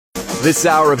This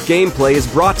hour of gameplay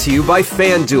is brought to you by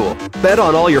FanDuel. Bet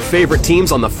on all your favorite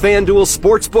teams on the FanDuel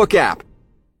Sportsbook app.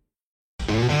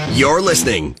 You're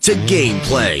listening to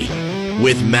Gameplay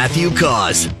with Matthew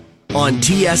Cause on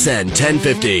TSN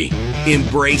 1050.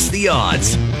 Embrace the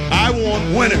odds. I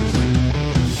want winners.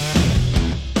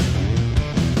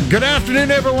 Good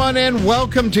afternoon, everyone, and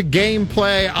welcome to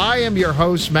Gameplay. I am your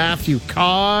host, Matthew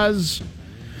Cause.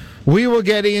 We will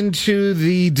get into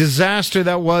the disaster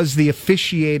that was the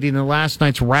officiating in last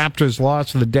night's Raptors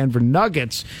loss to the Denver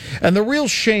Nuggets. And the real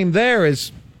shame there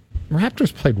is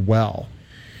Raptors played well.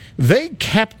 They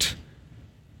kept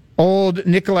old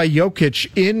Nikola Jokic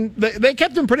they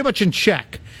kept him pretty much in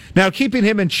check. Now, keeping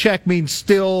him in check means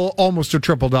still almost a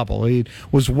triple-double. He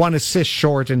was 1 assist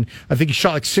short, and I think he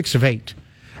shot like 6 of 8.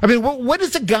 I mean, what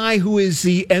is a guy who is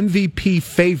the MVP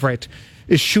favorite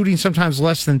is shooting sometimes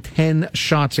less than 10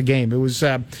 shots a game? It was,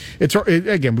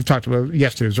 again, we've talked about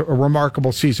yesterday, it was a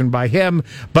remarkable season by him,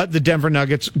 but the Denver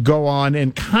Nuggets go on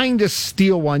and kind of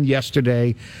steal one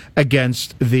yesterday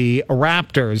against the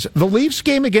Raptors. The Leafs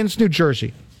game against New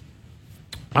Jersey.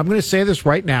 I'm going to say this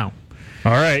right now.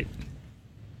 All right.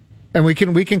 And we can.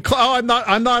 I'm not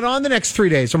on the next 3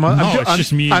 days. It's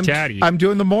just me and Taddy. I'm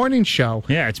doing the morning show.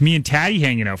 Yeah, it's me and Taddy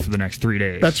hanging out for the next 3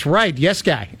 days. That's right. Yes,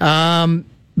 guy.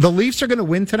 The Leafs are going to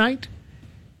win tonight.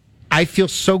 I feel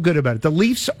so good about it. The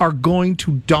Leafs are going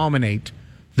to dominate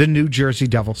the New Jersey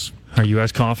Devils. Are you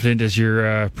as confident as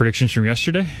your predictions from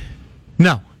yesterday?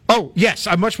 No. Oh, yes.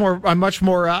 I'm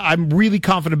really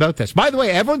confident about this. By the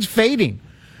way, everyone's fading.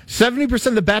 70%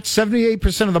 of the bets,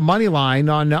 78% of the money line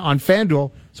on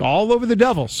FanDuel. It's all over the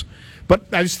Devils. But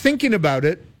I was thinking about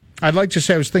it. I'd like to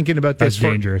say I was thinking about this.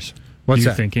 That's dangerous. What's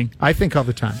that? Thinking? I think all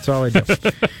the time. That's all I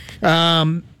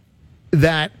do.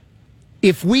 That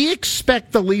if we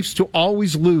expect the Leafs to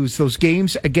always lose those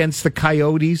games against the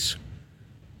Coyotes,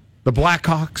 the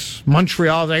Blackhawks,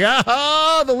 Montreal,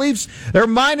 the Leafs, they're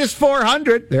minus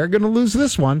 400. They're going to lose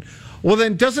this one. Well,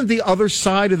 then doesn't the other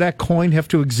side of that coin have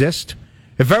to exist?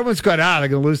 If everyone's got they're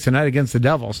going to lose tonight against the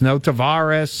Devils. No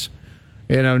Tavares,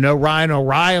 no Ryan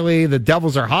O'Reilly. The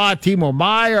Devils are hot. Timo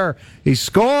Meier, he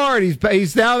scored.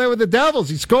 He's now there with the Devils.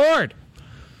 He scored.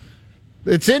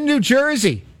 It's in New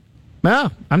Jersey.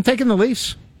 No, I'm taking the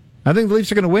Leafs. I think the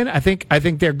Leafs are going to win. I think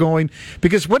they're going,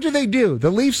 because what do? What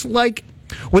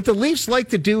the Leafs like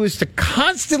to do is to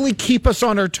constantly keep us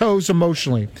on our toes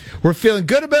emotionally. We're feeling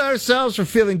good about ourselves. We're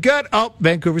feeling good. Oh,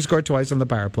 Vancouver scored twice on the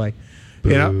power play.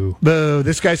 Boo. Boo.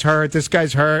 This guy's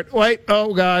hurt. Wait,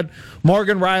 oh, God.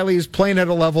 Morgan Riley is playing at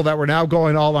a level that we're now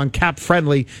going all on cap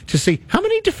friendly to see how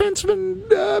many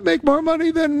defensemen make more money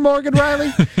than Morgan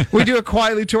Riley. We do it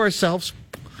quietly to ourselves.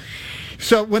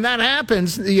 So when that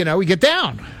happens, we get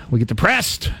down. We get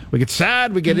depressed. We get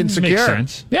sad. We get insecure. Makes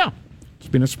sense. Yeah. It's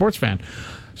being a sports fan.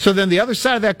 So then the other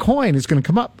side of that coin is going to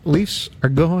come up. Leafs are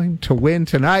going to win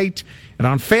tonight. And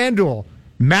on FanDuel,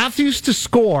 Matthews to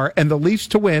score and the Leafs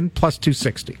to win plus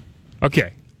 260.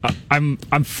 Okay. I'm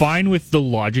fine with the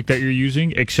logic that you're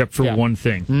using, except for one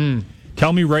thing.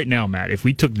 Tell me right now, Matt, if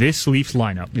we took this Leafs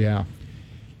lineup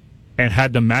and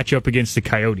had them match up against the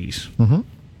Coyotes,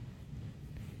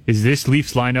 is this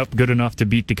Leafs lineup good enough to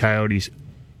beat the Coyotes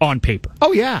on paper?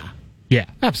 Oh, yeah. Yeah.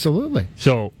 Absolutely.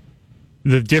 So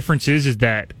the difference is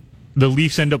that the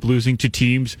Leafs end up losing to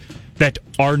teams that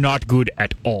are not good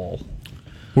at all.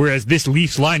 Whereas this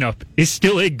Leafs lineup is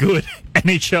still a good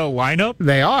NHL lineup.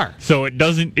 They are. So it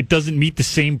doesn't meet the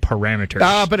same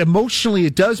parameters. But emotionally,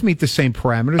 it does meet the same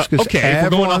parameters. Okay, if we're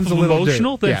going off of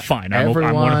emotional, then fine. I'm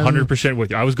 100%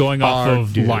 with you. I was going off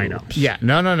of lineups. Yeah,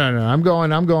 no. I'm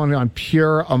going on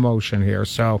pure emotion here.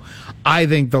 So I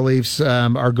think the Leafs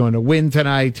are going to win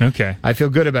tonight. Okay. I feel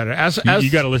good about it.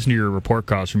 You got to listen to your report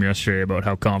calls from yesterday about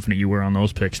how confident you were on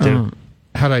those picks, too.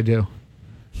 How'd I do?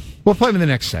 We'll play them in the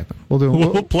next segment.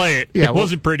 We'll play it. Yeah, it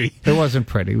wasn't pretty. It wasn't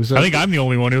pretty. I think I'm the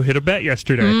only one who hit a bet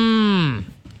yesterday.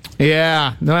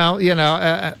 Yeah. Well,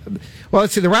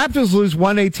 let's see. The Raptors lose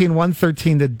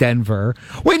 118-113 to Denver.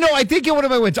 Wait, no, I did get one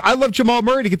of my wins. I love Jamal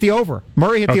Murray to get the over.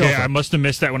 Murray hit the over. I must have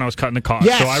missed that when I was cutting the cost.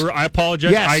 Yes. So I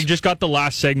apologize. Yes. I just got the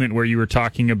last segment where you were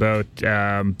talking about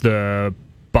the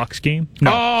Bucks game?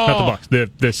 No, not the Bucks.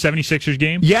 The 76ers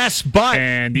game? Yes, but...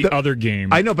 And the other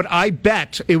game. I know, but I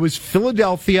bet it was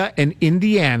Philadelphia and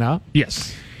Indiana.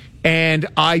 Yes. And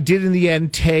I did, in the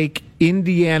end, take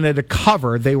Indiana to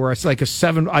cover. They were like a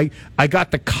 7... I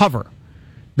got the cover.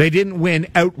 They didn't win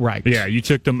outright. Yeah, you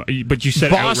took them, but you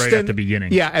said Boston, outright at the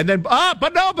beginning. Yeah, and then...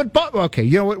 okay,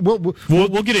 you know what?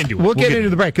 We'll get into it. We'll get into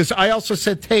the break, because I also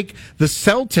said take the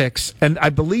Celtics, and I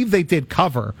believe they did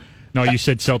cover. No, you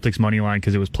said Celtics money line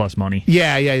because it was plus money.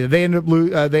 Yeah. They end up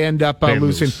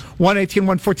losing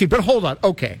 118-114. But hold on.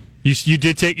 Okay. You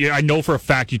did take. I know for a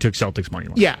fact you took Celtics money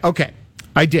line. Yeah. Okay.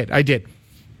 I did.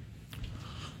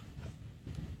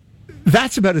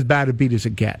 That's about as bad a beat as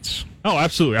it gets. Oh,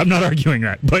 absolutely. I'm not arguing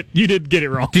that, but you did get it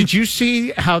wrong. Did you see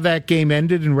how that game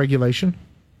ended in regulation?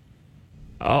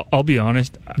 I'll be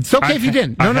honest. It's okay if you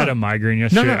didn't. I had a migraine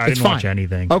yesterday. No, I didn't watch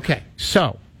anything. Okay,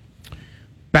 so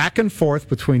back and forth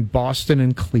between Boston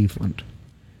and Cleveland.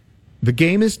 The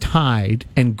game is tied,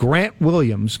 and Grant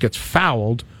Williams gets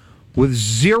fouled with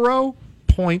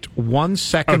 0.1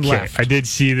 second left. I did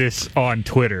see this on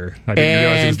Twitter. I didn't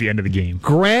realize it was the end of the game.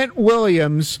 Grant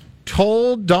Williams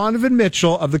told Donovan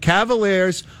Mitchell of the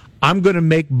Cavaliers, I'm going to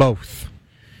make both.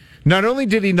 Not only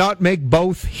did he not make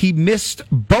both, he missed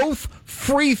both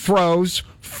free throws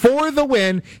for the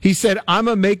win. He said, I'm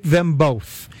going to make them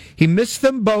both. He missed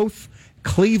them both.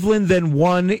 Cleveland then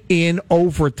won in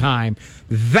overtime.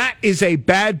 That is a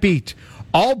bad beat.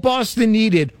 All Boston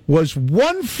needed was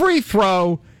one free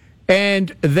throw, and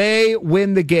they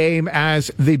win the game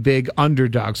as the big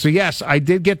underdog. So, yes, I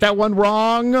did get that one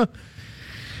wrong.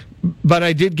 But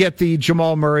I did get the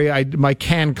Jamal Murray, my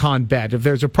CanCon bet. If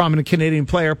there's a prominent Canadian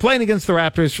player playing against the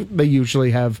Raptors, they usually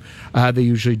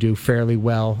do fairly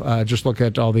well. Just look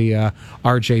at all the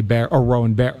R.J. Barrett or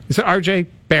Rowan Barrett. Is it R.J.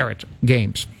 Barrett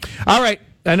games? All right,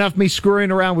 enough me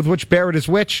screwing around with which Barrett is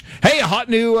which. Hey, a hot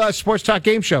new sports talk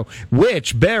game show.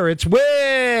 Which Barrett's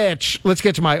which? Let's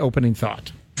get to my opening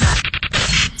thought.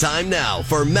 Time now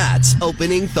for Matt's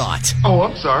opening thought. Oh,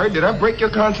 I'm sorry. Did I break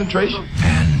your concentration?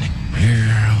 And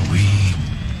here we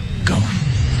go.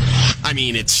 I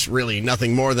mean, it's really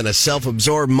nothing more than a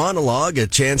self-absorbed monologue, a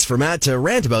chance for Matt to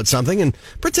rant about something and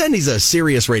pretend he's a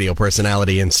serious radio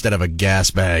personality instead of a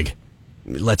gas bag.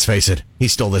 Let's face it, he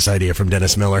stole this idea from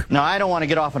Dennis Miller. No, I don't want to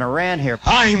get off on a rant here.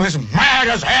 I'm as mad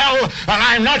as hell, and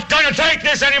I'm not going to take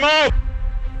this anymore!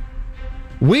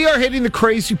 We are hitting the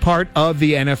crazy part of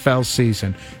the NFL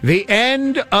season. The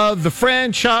end of the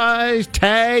franchise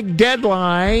tag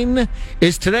deadline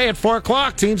is today at 4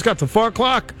 o'clock. Teams got to 4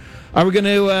 o'clock. Are we going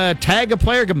to tag a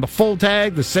player, give them the full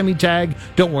tag, the semi-tag?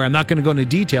 Don't worry, I'm not going to go into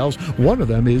details. One of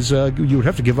them is you would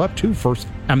have to give up two first.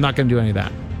 I'm not going to do any of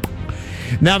that.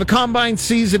 Now, the combine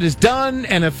season is done.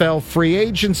 NFL free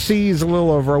agency is a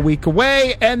little over a week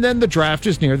away, and then the draft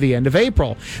is near the end of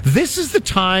April. This is the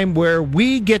time where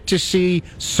we get to see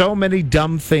so many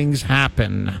dumb things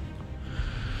happen.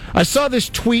 I saw this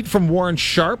tweet from Warren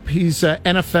Sharp. He's an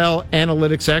NFL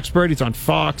analytics expert. He's on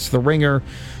Fox, The Ringer,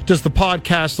 does the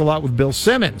podcast a lot with Bill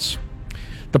Simmons.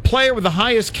 The player with the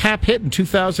highest cap hit in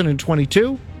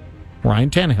 2022, Ryan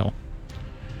Tannehill.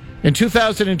 In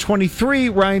 2023,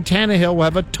 Ryan Tannehill will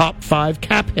have a top 5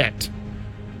 cap hit.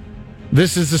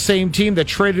 This is the same team that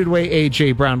traded away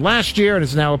A.J. Brown last year and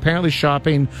is now apparently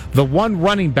shopping the one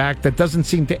running back that doesn't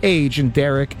seem to age in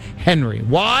Derrick Henry.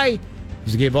 Why?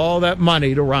 Because he gave all that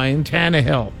money to Ryan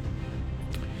Tannehill.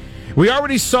 We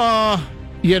already saw,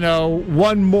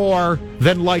 one more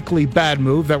than likely bad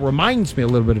move that reminds me a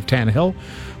little bit of Tannehill.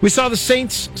 We saw the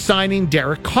Saints signing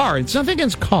Derek Carr. It's nothing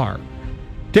against Carr.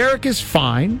 Derek is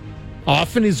fine.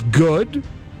 Often is good,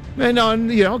 and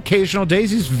on occasional days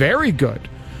he's very good.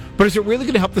 But is it really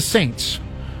going to help the Saints?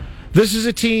 This is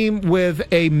a team with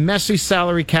a messy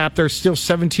salary cap. They're still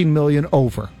 $17 million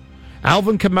over.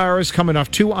 Alvin Kamara is coming off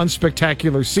 2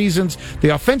 unspectacular seasons. The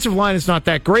offensive line is not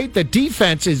that great. The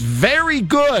defense is very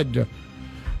good.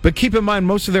 But keep in mind,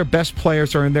 most of their best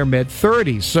players are in their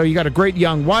mid-30s. So you got a great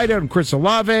young wideout in Chris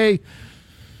Olave,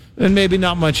 and maybe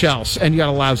not much else. And you got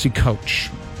a lousy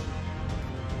coach.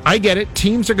 I get it.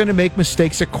 Teams are going to make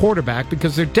mistakes at quarterback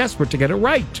because they're desperate to get it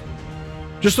right.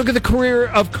 Just look at the career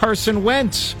of Carson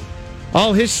Wentz.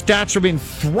 All his stats are being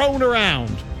thrown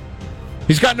around.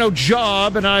 He's got no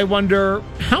job, and I wonder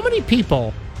how many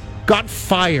people got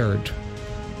fired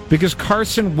because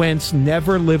Carson Wentz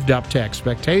never lived up to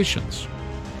expectations.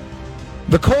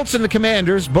 The Colts and the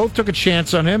Commanders both took a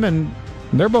chance on him, and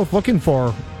they're both looking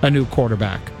for a new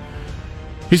quarterback.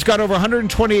 He's got over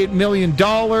 $128 million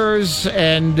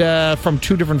and from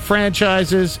 2 different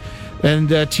franchises.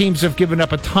 And teams have given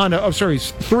up a ton of...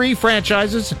 3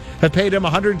 franchises have paid him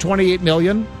 $128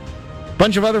 million. A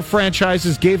bunch of other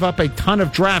franchises gave up a ton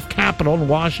of draft capital in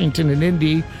Washington and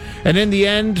Indy. And in the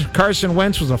end, Carson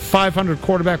Wentz was a .500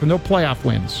 quarterback with no playoff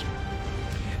wins.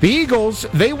 The Eagles,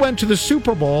 they went to the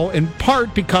Super Bowl in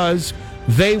part because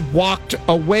they walked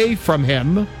away from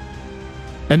him.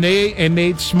 And they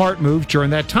made smart moves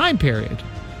during that time period.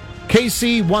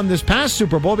 KC won this past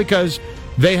Super Bowl because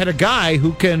they had a guy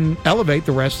who can elevate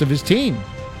the rest of his team.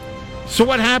 So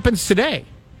what happens today?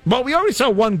 Well, we already saw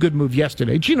one good move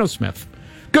yesterday. Geno Smith.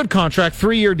 Good contract,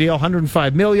 3-year deal,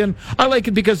 $105 million. I like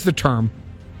it because of the term.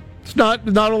 It's not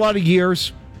a lot of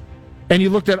years. and you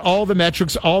looked at all the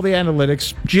metrics, all the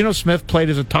analytics, Geno Smith played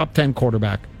as a top 10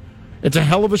 quarterback. It's a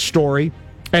hell of a story,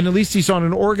 and at least he's on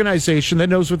an organization that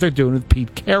knows what they're doing with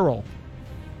Pete Carroll.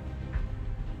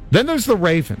 Then there's the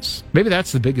Ravens. Maybe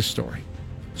that's the biggest story.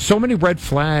 So many red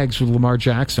flags with Lamar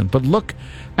Jackson, but look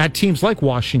at teams like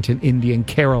Washington, Indy, and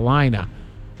Carolina,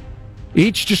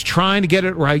 each just trying to get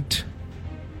it right.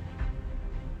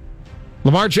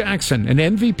 Lamar Jackson, an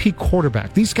MVP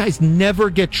quarterback. These guys never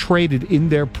get traded in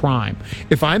their prime.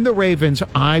 If I'm the Ravens,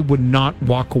 I would not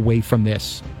walk away from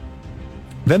this.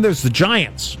 Then there's the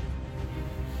Giants.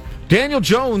 Daniel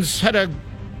Jones had a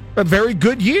very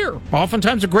good year,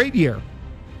 oftentimes a great year.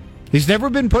 He's never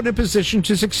been put in a position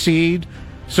to succeed,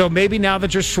 so maybe now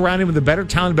that you're surrounded with a better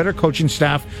talent, better coaching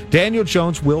staff, Daniel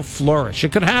Jones will flourish.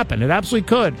 It could happen. It absolutely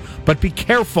could, but be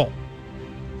careful.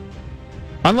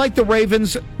 Unlike the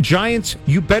Ravens, Giants,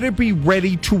 you better be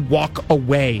ready to walk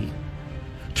away.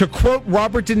 To quote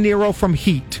Robert De Niro from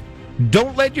Heat,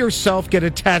 don't let yourself get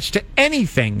attached to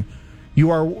anything you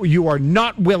are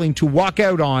not willing to walk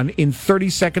out on in 30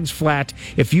 seconds flat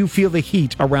if you feel the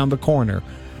heat around the corner.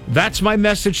 That's my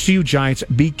message to you, Giants.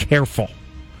 Be careful.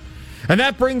 And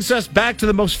that brings us back to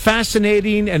the most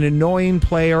fascinating and annoying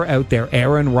player out there,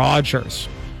 Aaron Rodgers.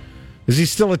 Is he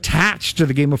still attached to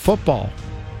the game of football?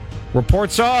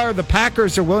 Reports are the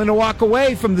Packers are willing to walk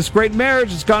away from this great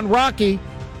marriage. It's gone rocky.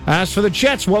 As for the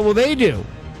Jets, what will they do?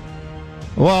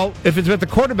 Well, if it's at the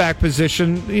quarterback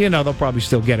position, they'll probably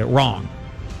still get it wrong.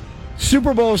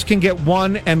 Super Bowls can get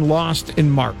won and lost in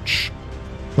March.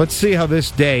 Let's see how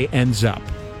this day ends up.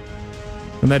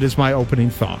 And that is my opening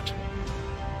thought.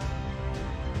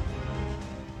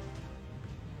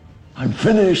 I'm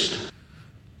finished.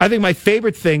 I think my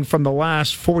favorite thing from the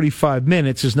last 45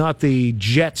 minutes is not the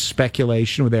Jets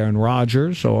speculation with Aaron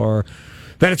Rodgers or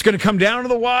that it's going to come down to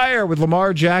the wire with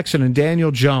Lamar Jackson and Daniel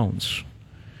Jones.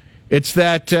 It's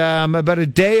that about a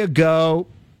day ago,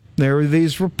 there were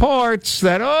these reports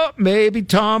that, maybe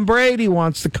Tom Brady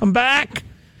wants to come back.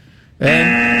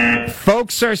 And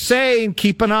folks are saying,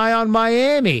 keep an eye on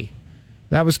Miami.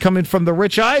 That was coming from the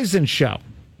Rich Eisen show.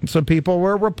 Some people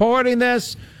were reporting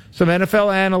this, some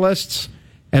NFL analysts.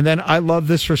 And then I love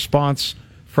this response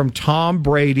from Tom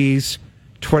Brady's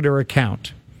Twitter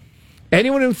account.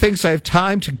 Anyone who thinks I have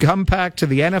time to come back to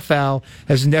the NFL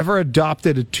has never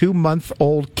adopted a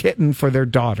 2-month-old kitten for their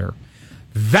daughter.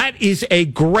 That is a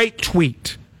great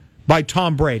tweet by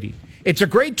Tom Brady. It's a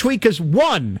great tweet because,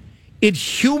 one, it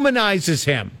humanizes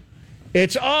him.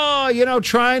 It's,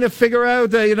 trying to figure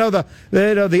out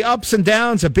the ups and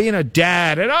downs of being a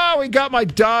dad. And, we got my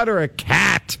daughter a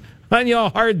cat. And you know how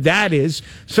hard that is.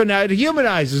 So now it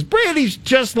humanizes. Brady's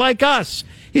just like us.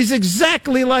 He's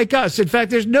exactly like us. In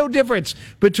fact, there's no difference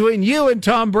between you and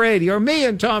Tom Brady or me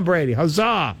and Tom Brady.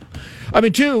 Huzzah. I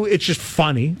mean, 2, it's just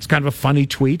funny. It's kind of a funny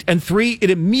tweet. And 3, it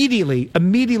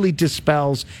immediately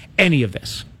dispels any of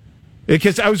this.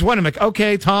 Because I was wondering,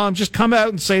 okay, Tom, just come out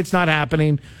and say it's not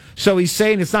happening. So he's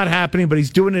saying it's not happening, but he's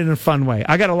doing it in a fun way.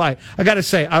 I got to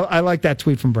say, I like that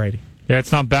tweet from Brady. Yeah,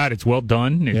 it's not bad. It's well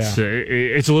done. It's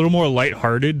a little more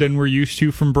lighthearted than we're used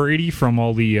to from Brady, from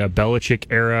all the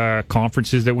Belichick-era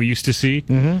conferences that we used to see.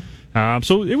 Mm-hmm.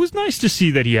 So it was nice to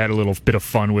see that he had a little bit of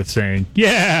fun with saying,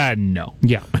 no.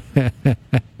 Yeah.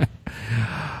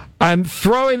 I'm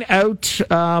throwing out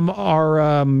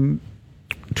our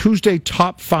Tuesday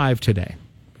top 5 today,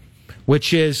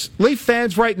 which is Leaf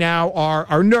fans right now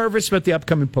are nervous about the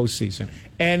upcoming postseason.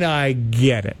 And I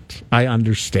get it. I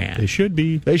understand. They should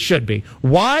be. They should be.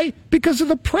 Why? Because of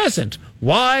the present.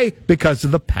 Why? Because of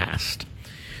the past.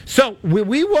 So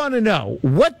we want to know,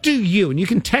 what do you, and you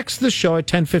can text the show at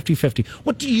 105050,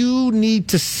 what do you need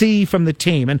to see from the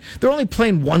team? And they're only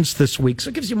playing once this week, so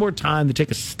it gives you more time to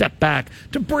take a step back,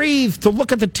 to breathe, to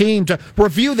look at the team, to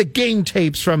review the game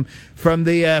tapes from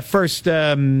the first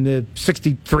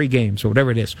 63 games or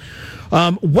whatever it is.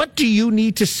 What do you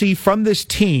need to see from this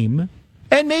team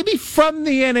and maybe from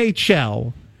the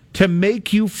NHL to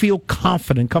make you feel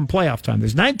confident come playoff time?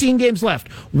 There's 19 games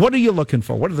left. What are you looking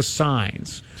for? What are the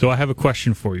signs? So I have a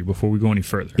question for you before we go any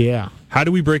further. Yeah. How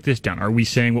do we break this down? Are we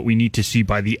saying what we need to see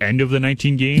by the end of the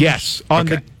 19 games? Yes. On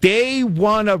the day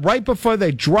one, right before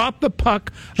they drop the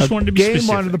puck, just wanted to be game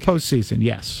specific. 1 of the postseason.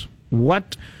 Yes.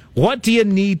 What do you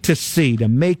need to see to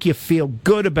make you feel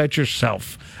good about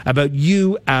yourself, about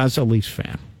you as a Leafs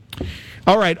fan?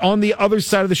 All right, on the other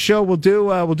side of the show, we'll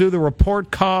do the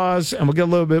report cause, and we'll get a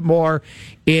little bit more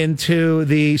into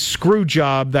the screw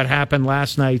job that happened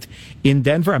last night in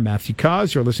Denver. I'm Matthew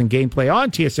Cause. You're listening to Gameplay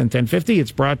on TSN 1050.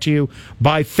 It's brought to you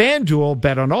by FanDuel.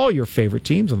 Bet on all your favorite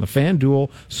teams on the FanDuel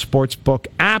Sportsbook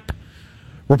app.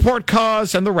 Report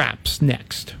cause and the Raps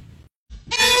next.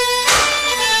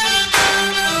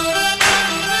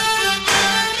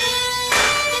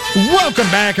 Welcome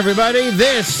back, everybody.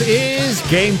 This is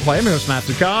Gameplay. I'm your host,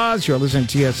 Matthew Cos. You're listening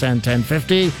to TSN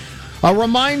 1050. A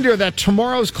reminder that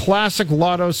tomorrow's Classic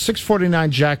Lotto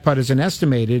 649 jackpot is an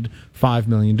estimated $5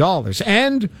 million.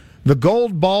 And the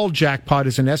Gold Ball jackpot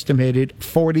is an estimated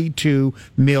 $42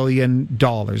 million.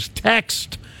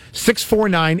 Text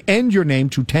 649 and your name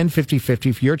to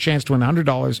 105050 for your chance to win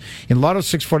 $100 in Lotto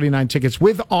 649 tickets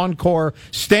with Encore.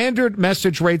 Standard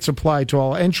message rates apply to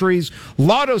all entries.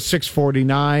 Lotto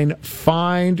 649,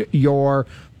 find your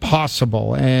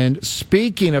possible. And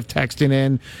speaking of texting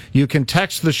in, you can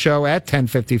text the show at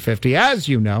 105050, as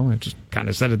you know. I just kind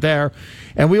of said it there.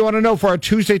 And we want to know for our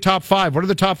Tuesday top 5, what are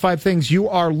the top 5 things you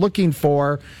are looking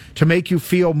for to make you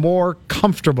feel more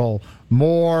comfortable,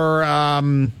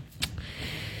 more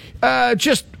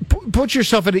just put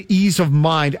yourself at an ease of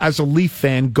mind as a Leaf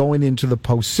fan going into the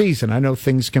postseason. I know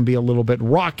things can be a little bit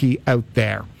rocky out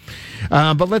there.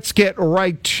 But let's get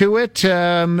right to it.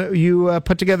 You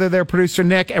put together there, producer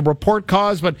Nick, a report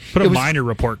cause, but it was a minor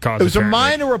report cause. It was apparently a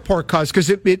minor report cause because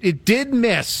it did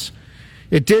miss.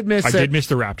 It did miss. I did miss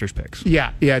the Raptors picks.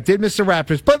 Yeah, it did miss the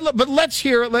Raptors. But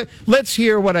let's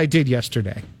hear what I did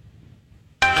yesterday.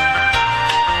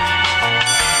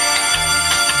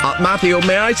 Matthew,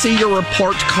 may I see your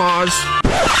report cause?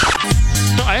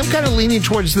 I am kind of leaning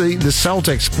towards the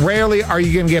Celtics. Rarely are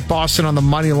you going to get Boston on the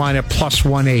money line at plus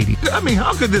 180. I mean,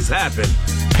 how could this happen?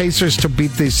 Pacers to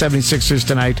beat the 76ers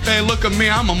tonight. Hey, look at me.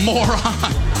 I'm a moron.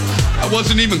 I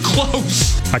wasn't even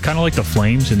close. I kind of like the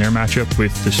Flames in their matchup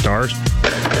with the Stars.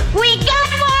 We got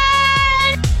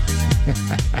one!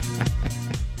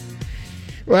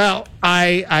 Well,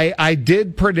 I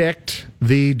did predict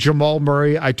the Jamal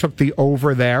Murray. I took the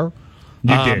over there.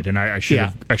 You did, and I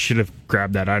should have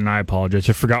grabbed that, and I apologize.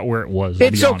 I forgot where it was.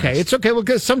 It's okay. It's okay. Well,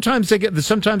 because sometimes they get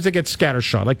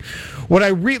scattershot. Like what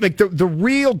I the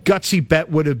real gutsy bet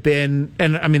would have been,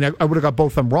 and I mean I would have got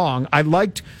both of them wrong. I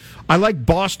liked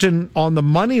Boston on the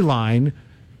money line.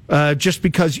 Just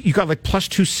because you got like plus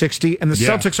 260, and the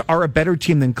Celtics are a better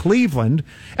team than Cleveland.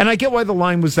 And I get why the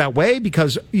line was that way,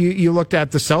 because you looked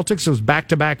at the Celtics, it was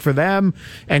back-to-back for them,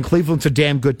 and Cleveland's a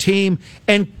damn good team.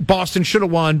 And Boston should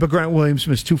have won, but Grant Williams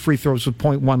missed 2 free throws with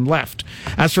 0.1 left.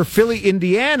 As for Philly,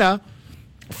 Indiana,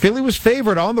 Philly was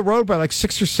favored on the road by like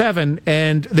 6 or 7,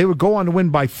 and they would go on to win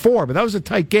by 4. But that was a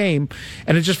tight game,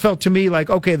 and it just felt to me like,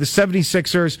 okay, the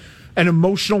 76ers... an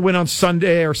emotional win on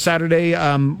Sunday or Saturday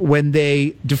when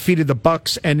they defeated the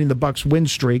Bucks, ending the Bucks win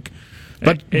streak.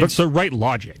 But it's the right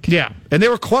logic. Yeah, and they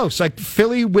were close. Like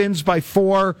Philly wins by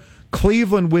 4,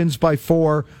 Cleveland wins by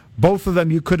 4. Both of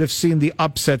them, you could have seen the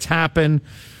upsets happen.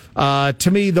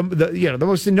 To me, the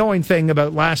most annoying thing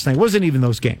about last night wasn't even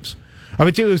those games. I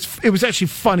mean, it was actually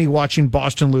funny watching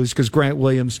Boston lose because Grant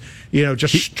Williams,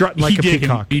 just strutting like a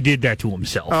peacock. He did that to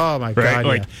himself. Oh, my God.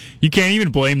 Like, you can't even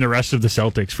blame the rest of the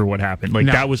Celtics for what happened. Like,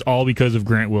 that was all because of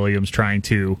Grant Williams trying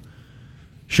to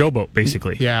showboat,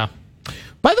 basically. Yeah.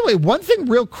 By the way, one thing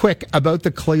real quick about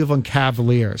the Cleveland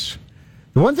Cavaliers.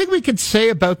 The one thing we could say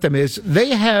about them is they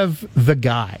have the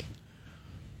guy.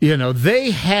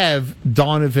 They have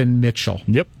Donovan Mitchell.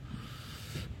 Yep.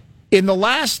 In 2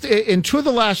 of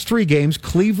the last 3 games,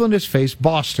 Cleveland has faced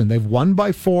Boston. They've won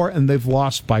by 4 and they've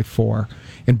lost by 4.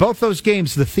 In both those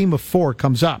games, the theme of 4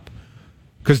 comes up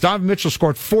because Donovan Mitchell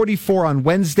scored 44 on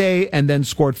Wednesday and then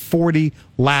scored 40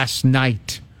 last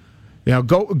night.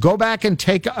 Go back and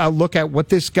take a look at what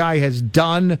this guy has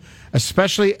done,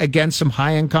 especially against some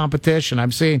high-end competition.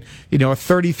 I'm seeing, a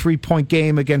 33-point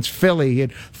game against Philly, a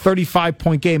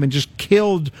 35-point game, and just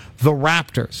killed the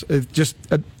Raptors. Just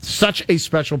such a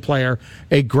special player.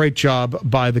 A great job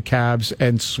by the Cavs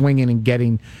and swinging and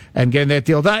getting that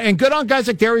deal done. And good on guys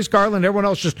like Darius Garland, everyone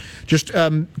else just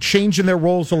changing their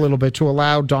roles a little bit to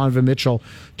allow Donovan Mitchell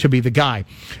to be the guy.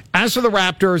 As for the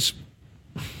Raptors,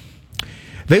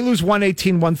 they lose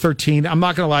 118-113. I'm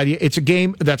not going to lie to you. It's a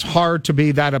game that's hard to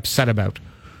be that upset about.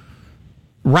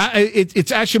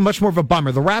 It's actually much more of a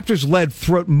bummer. The Raptors led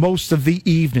throughout most of the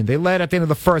evening. They led at the end of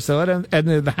the first. They led at the end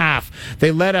of the half.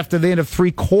 They led after the end of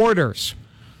 3 quarters.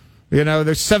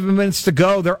 There's 7 minutes to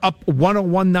go. They're up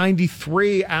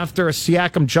 101-93 after a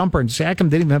Siakam jumper, and Siakam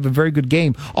didn't even have a very good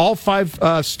game. All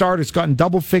 5 starters got in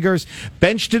double figures.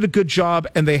 Bench did a good job,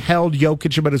 and they held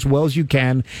Jokic about as well as you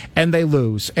can, and they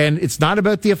lose. And it's not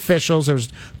about the officials. There's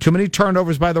too many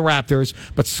turnovers by the Raptors,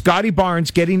 but Scotty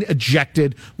Barnes getting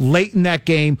ejected late in that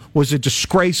game was a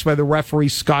disgrace by the referee,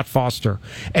 Scott Foster.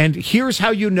 And here's how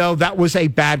you know that was a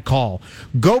bad call.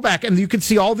 Go back, and you can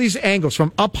see all these angles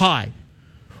from up high,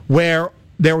 where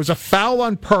there was a foul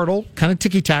on Pirtle, kind of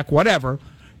ticky-tack, whatever,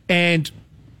 and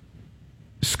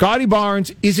Scotty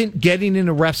Barnes isn't getting in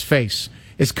the ref's face.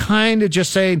 is kind of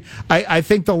just saying, I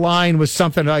think the line was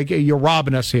something like, you're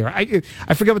robbing us here.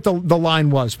 I forget what the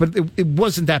line was, but it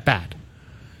wasn't that bad.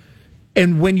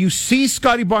 And when you see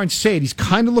Scotty Barnes say it, he's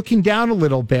kind of looking down a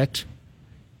little bit,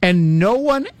 and no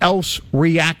one else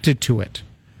reacted to it.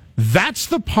 That's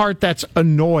the part that's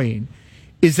annoying,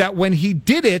 is that when he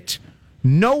did it,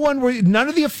 none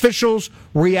of the officials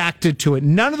reacted to it.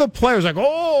 None of the players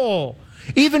oh,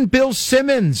 even Bill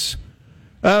Simmons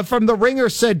from The Ringer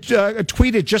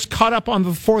tweeted, just caught up on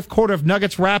the fourth quarter of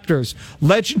Nuggets Raptors.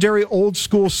 Legendary old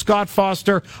school Scott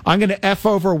Foster. I'm going to F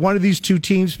over one of these two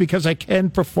teams because I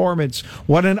can performance.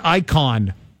 What an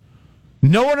icon.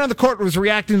 No one on the court was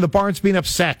reacting to the Barnes being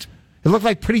upset. It looked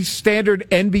like pretty standard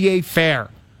NBA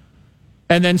fare.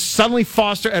 And then suddenly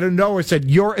Foster out of nowhere said,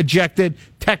 you're ejected,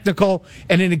 technical.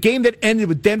 And in a game that ended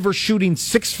with Denver shooting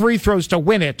 6 free throws to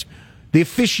win it, the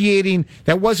officiating,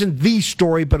 that wasn't the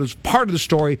story, but it was part of the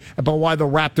story about why the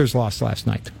Raptors lost last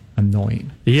night.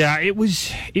 Annoying. Yeah, it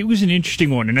was an interesting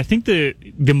one. And I think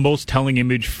the most telling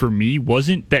image for me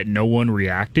wasn't that no one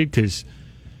reacted, because,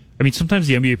 I mean, sometimes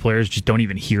the NBA players just don't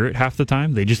even hear it half the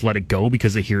time. They just let it go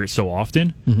because they hear it so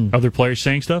often. Mm-hmm. Other players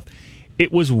saying stuff.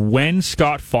 It was when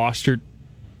Scott Foster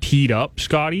teed up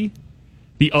Scotty,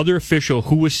 the other official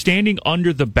who was standing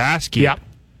under the basket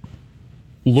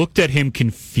looked at him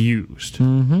confused.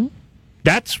 Mm-hmm.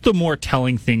 That's the more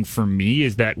telling thing for me,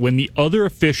 is that when the other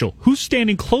official, who's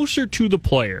standing closer to the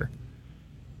player,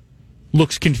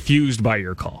 looks confused by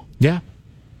your call. Yeah.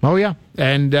 Oh, yeah.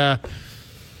 And,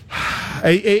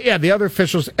 the other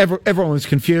officials, everyone was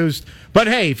confused. But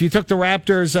hey, if you took the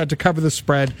Raptors to cover the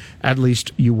spread, at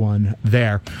least you won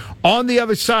there. On the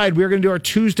other side, we're going to do our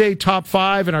Tuesday top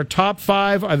 5, and our top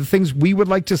 5 are the things we would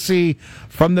like to see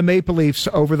from the Maple Leafs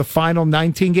over the final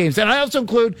 19 games. And I also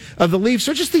include the Leafs,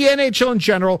 or just the NHL in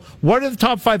general. What are the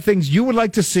top 5 things you would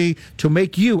like to see to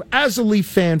make you, as a Leaf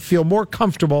fan, feel more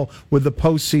comfortable with the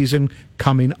postseason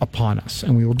coming upon us?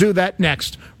 And we will do that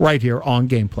next, right here on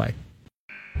Gameplay.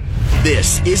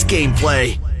 This is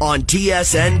Gameplay on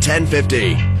TSN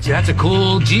 1050. That's a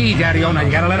cool G, Daddy-O. Now you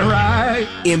gotta let it ride.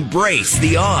 Embrace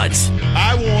the odds.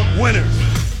 I want winners.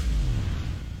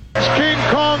 King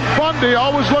Kong Bundy,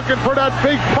 always looking for that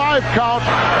big 5 count.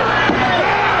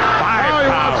 Now he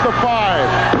wants the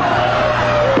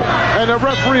 5. And the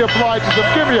referee obliges him.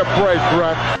 Give me a break,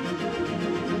 Brett.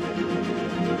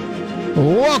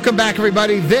 Welcome back,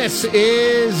 everybody. This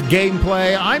is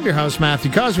Gameplay. I'm your host, Matthew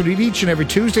Coswood. Each and every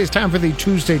Tuesday, it's time for the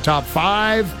Tuesday Top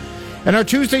 5. And our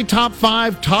Tuesday Top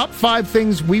 5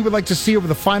 things we would like to see over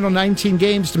the final 19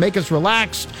 games to make us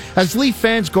relaxed as Leaf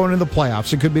fans going into the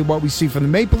playoffs. It could be what we see from the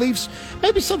Maple Leafs,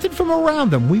 maybe something from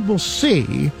around them. We will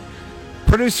see.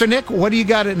 Producer Nick, what do you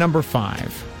got at number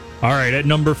 5? All right, at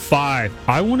number 5,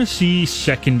 I want to see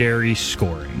secondary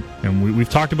scoring. And we've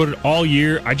talked about it all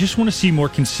year. I just want to see more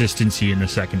consistency in the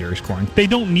secondary scoring. They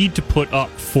don't need to put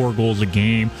up 4 goals a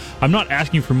game. I'm not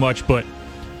asking for much, but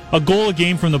a goal a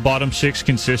game from the bottom 6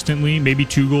 consistently, maybe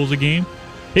 2 goals a game,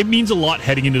 it means a lot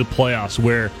heading into the playoffs,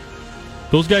 where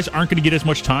those guys aren't going to get as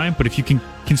much time, but if you can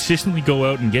consistently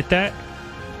go out and get that,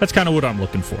 that's kind of what I'm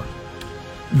looking for.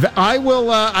 I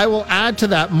will add to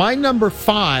that. My number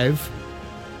 5...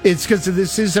 it's because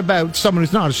this is about someone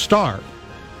who's not a star.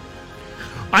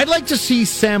 I'd like to see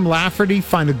Sam Lafferty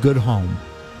find a good home.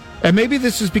 And maybe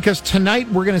this is because tonight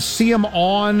we're going to see him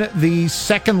on the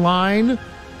second line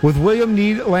with William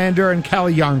Nylander and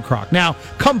Calle Jarnkrok. Now,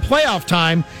 come playoff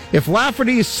time, if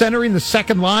Lafferty is centering the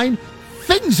second line,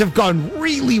 things have gone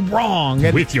really wrong.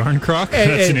 And, with Jarnkrok,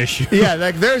 that's an issue.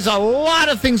 Yeah, there's a lot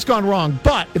of things gone wrong.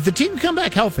 But if the team can come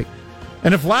back healthy,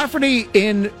 and if Lafferty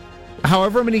in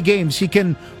however many games he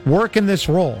can work in this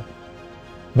role,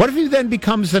 what if he then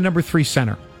becomes the number 3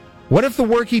 center? What if the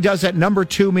work he does at number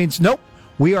 2 means, nope,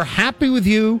 we are happy with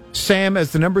you, Sam,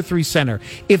 as the number 3 center?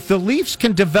 If the Leafs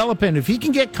can develop him, if he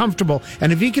can get comfortable,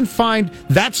 and if he can find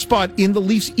that spot in the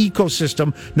Leafs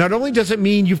ecosystem, not only does it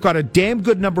mean you've got a damn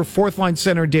good number 4th line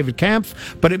center in David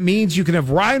Kampf, but it means you can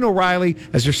have Ryan O'Reilly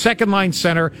as your second line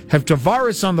center, have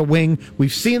Tavares on the wing.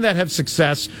 We've seen that have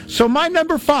success. So my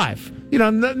number 5, you know,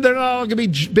 they're not all going to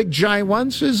be big, giant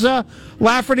ones, is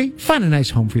Lafferty. Find a nice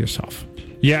home for yourself.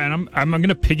 Yeah, and I'm going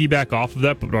to piggyback off of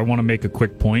that, but I want to make a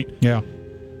quick point. Yeah.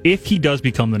 If he does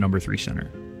become the number 3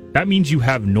 center, that means you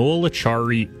have Noel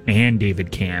Acciari and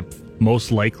David Kampf,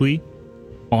 most likely,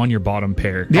 on your bottom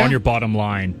pair, on your bottom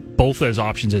line, both as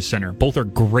options as center. Both are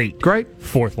great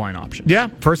 4th line options. Yeah,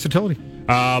 versatility.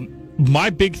 My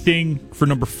big thing for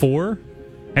number 4,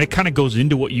 and it kind of goes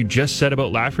into what you just said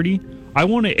about Lafferty, I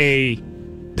want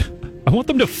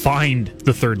them to find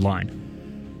the third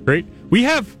line, right? We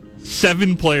have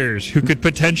 7 players who could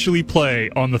potentially play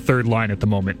on the third line at the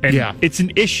moment. And it's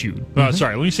an issue.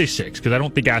 Sorry, let me say 6, because I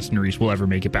don't think Aston Reese will ever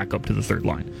make it back up to the third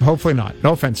line. Hopefully not.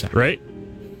 No offense. Right?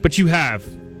 But you have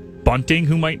Bunting,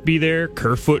 who might be there,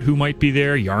 Kerfoot, who might be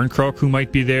there, Yarncroke, who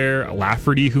might be there,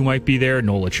 Lafferty, who might be there,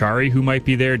 Noel Acciari, who might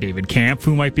be there, David Kampf,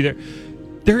 who might be there.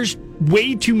 There's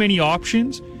way too many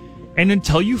options, and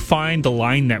until you find the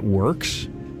line that works,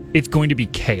 it's going to be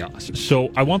chaos.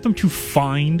 So I want them to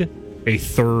find a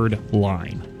third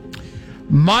line.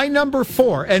 My number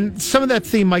 4, and some of that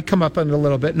theme might come up in a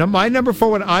little bit. Now, my number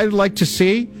 4, what I would like to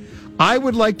see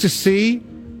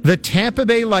the Tampa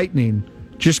Bay Lightning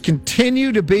just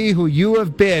continue to be who you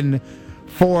have been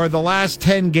for the last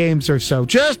 10 games or so.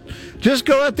 Just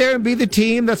go out there and be the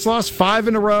team that's lost 5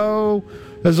 in a row,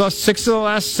 has lost 6 of the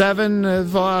last 7,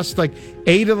 has lost like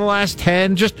 8 of the last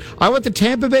 10. I want the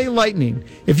Tampa Bay Lightning.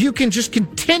 If you can just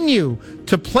continue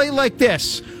to play like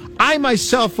this, I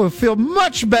myself will feel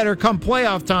much better come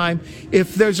playoff time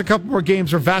if there's a couple more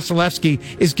games where Vasilevsky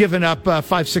is giving up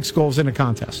 5-6 goals in a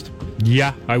contest.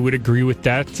 Yeah, I would agree with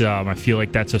that. I feel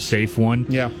like that's a safe one.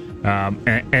 Yeah.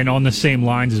 And on the same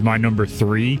lines as my number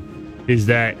 3 is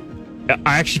that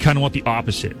I actually kind of want the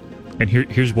opposite. And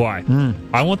here's why.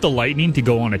 I want the Lightning to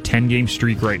go on a 10-game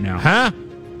streak right now. Huh?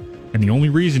 And the only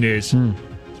reason is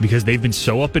because they've been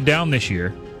so up and down this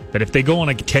year that if they go on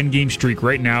a 10-game streak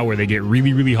right now where they get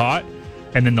really, really hot,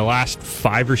 and then the last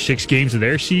 5 or 6 games of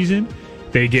their season,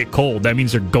 they get cold, that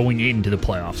means they're going into the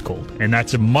playoffs cold. And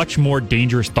that's a much more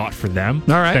dangerous thought for them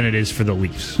than it is for the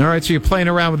Leafs. All right, so you're playing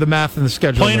around with the math and the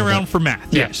schedule. Playing around for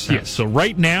math, yes. So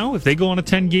right now, if they go on a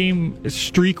 10-game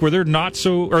streak where they're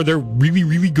they're really,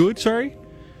 really good,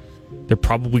 they're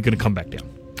probably going to come back down.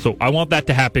 So I want that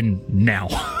to happen now.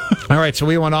 All right, so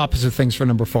we want opposite things for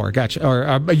number 4. Gotcha.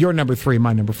 Or your number 3,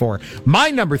 my number 4.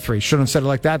 My number 3, shouldn't have said it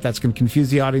like that. That's going to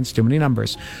confuse the audience. Too many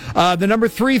numbers. The number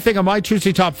 3 thing on my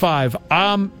Tuesday Top 5,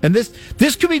 and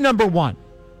this could be number 1,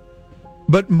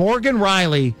 but Morgan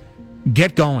Rielly,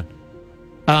 get going.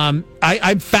 I'm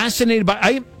fascinated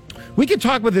by... we can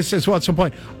talk about this as well at some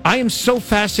point. I am so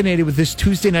fascinated with this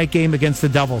Tuesday night game against the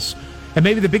Devils. And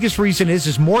maybe the biggest reason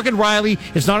is Morgan Rielly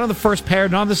is not on the first pair,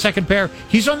 not on the second pair.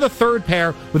 He's on the third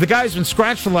pair with the guy who's been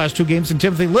scratched for the last 2 games in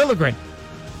Timothy Liljegren.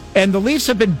 And the Leafs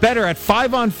have been better at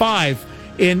 5-on-5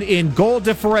 in goal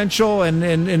differential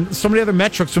and so many other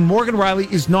metrics when Morgan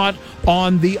Rielly is not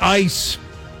on the ice.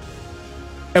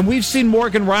 And we've seen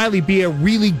Morgan Rielly be a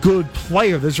really good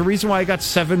player. There's a reason why he got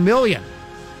 $7 million.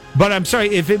 But I'm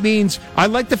sorry, if it means, I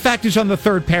like the fact he's on the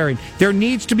third pairing. There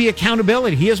needs to be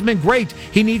accountability. He hasn't been great.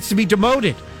 He needs to be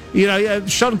demoted.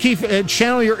 Sheldon Keefe,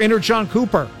 channel your inner John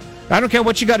Cooper. I don't care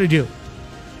what you got to do.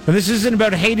 And this isn't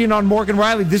about hating on Morgan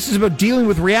Rielly. This is about dealing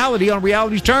with reality on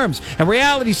reality's terms. And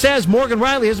reality says Morgan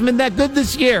Rielly hasn't been that good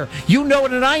this year. You know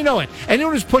it and I know it.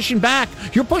 Anyone who's pushing back,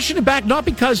 you're pushing it back not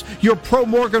because you're pro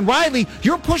Morgan Rielly.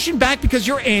 You're pushing back because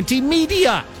you're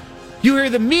anti-media. You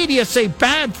hear the media say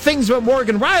bad things about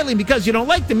Morgan Rielly because you don't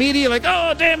like the media. Like,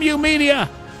 oh, damn you, media.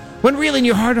 When really in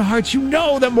your heart of hearts, you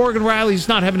know that Morgan Rielly's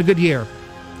not having a good year.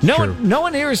 No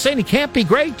one here is saying he can't be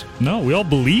great. No, we all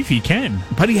believe he can.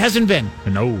 But he hasn't been.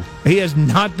 No. He has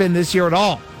not been this year at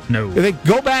all. No. They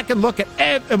go back and look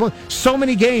at so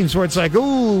many games where it's like,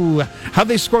 ooh, how'd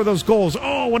they score those goals?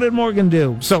 Oh, what did Morgan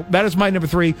do? So that is my number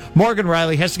 3. Morgan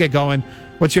Rielly has to get going.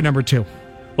 What's your number 2?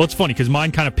 Well, it's funny because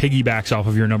mine kind of piggybacks off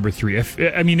of your number 3.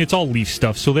 It's all Leaf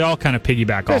stuff, so they all kind of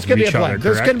piggyback off of each other.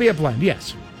 There's going to be a blend,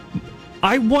 yes.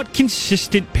 I want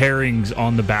consistent pairings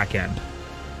on the back end.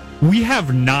 We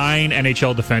have 9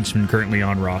 NHL defensemen currently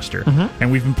on roster,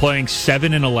 and we've been playing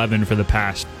 7 and 11 for the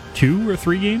past 2 or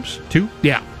 3 games. 2?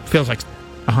 Yeah, feels like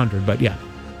 100, but yeah.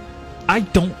 I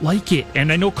don't like it,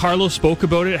 and I know Carlos spoke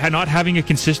about it, not having a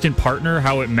consistent partner,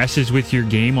 how it messes with your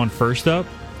game on first up.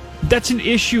 That's an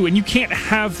issue, and you can't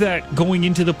have that going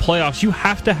into the playoffs. You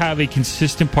have to have a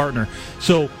consistent partner.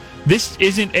 So this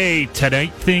isn't a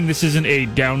tonight thing. This isn't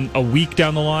a week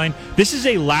down the line. This is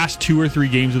a last 2 or 3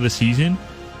 games of the season.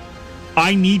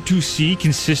 I need to see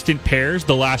consistent pairs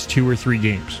the last 2 or 3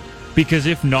 games. Because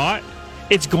if not,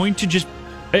 it's going to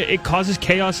it causes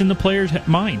chaos in the player's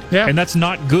mind. Yeah. And that's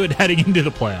not good heading into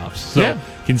the playoffs. So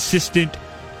consistent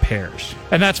pairs.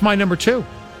 And that's my number 2.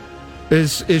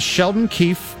 Is Sheldon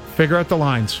Keefe figure out the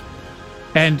lines.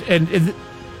 And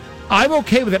I'm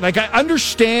okay with it. Like, I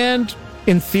understand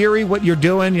in theory what you're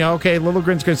doing. Okay,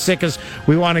 Liljegren's going to sit because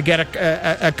we want to get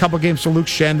a couple games to Luke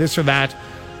Schenn, this or that.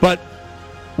 But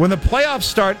when the playoffs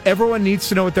start, everyone needs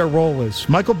to know what their role is.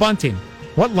 Michael Bunting,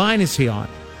 what line is he on?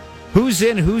 Who's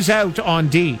in, who's out on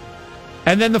D?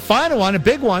 And then the final one, a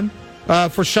big one,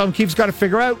 for Sheldon Keefe's got to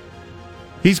figure out,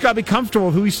 He's got to be comfortable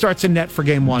with who he starts in net for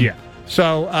game one. Yeah.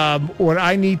 So what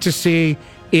I need to see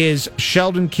is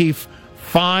Sheldon Keefe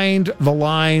find the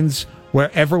lines where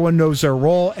everyone knows their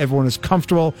role, everyone is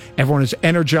comfortable, everyone is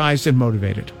energized and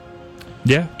motivated.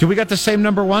 Yeah. Do we got the same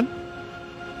number one?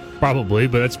 Probably,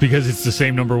 but that's because it's the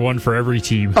same number one for every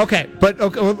team. Okay, but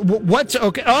what's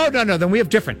okay? Oh, no, then we have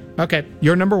different. Okay,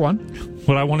 you're number one.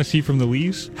 What I want to see from the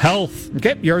Leafs? Health.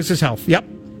 Okay, yours is health. Yep.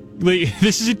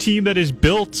 This is a team that is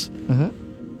built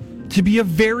to be a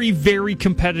very, very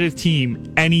competitive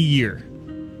team any year.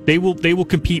 They will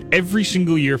compete every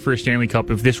single year for a Stanley Cup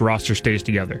if this roster stays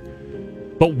together.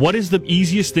 But what is the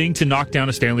easiest thing to knock down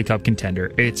a Stanley Cup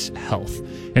contender? It's health.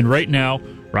 And right now,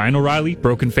 Ryan O'Reilly,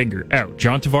 broken finger, out.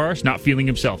 John Tavares, not feeling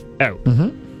himself, out.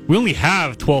 We only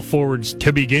have 12 forwards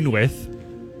to begin with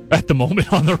at the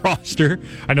moment on the roster.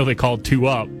 I know they called 2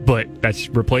 up, but that's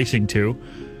replacing 2.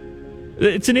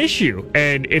 It's an issue.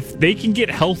 And if they can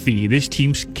get healthy, this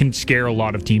team can scare a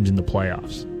lot of teams in the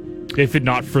playoffs. If it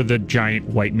not for the giant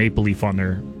white maple leaf on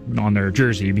their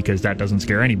jersey, because that doesn't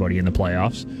scare anybody in the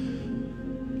playoffs.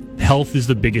 Health is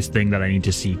the biggest thing that I need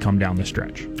to see come down the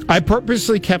stretch. I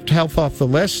purposely kept health off the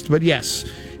list, but yes,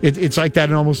 it's like that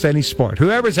in almost any sport.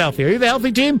 Whoever's healthy. Are you the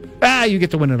healthy team? You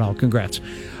get to win it all. Congrats.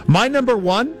 My number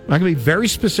one, I'm going to be very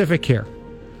specific here.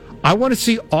 I want to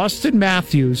see Austin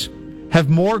Matthews have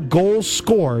more goals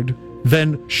scored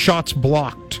than shots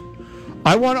blocked.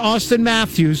 I want Austin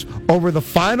Matthews over the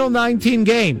final 19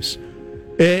 games.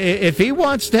 If he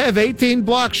wants to have 18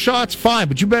 blocked shots, fine,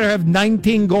 but you better have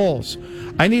 19 goals.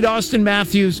 I need Austin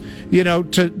Matthews,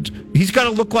 he's got to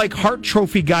look like Hart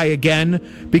Trophy guy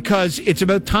again, because it's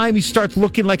about time he starts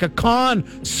looking like a Conn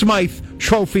Smythe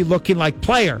Trophy looking like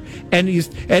player. And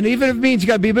even if it means you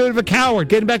got to be a bit of a coward,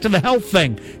 getting back to the health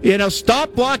thing.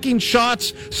 Stop blocking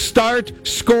shots, start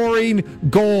scoring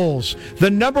goals.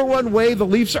 The number one way the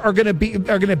Leafs are going to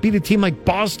beat a team like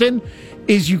Boston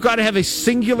is you got to have a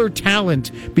singular talent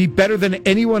be better than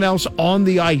anyone else on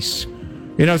the ice.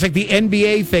 It's like the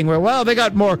NBA thing where, they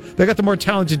got the more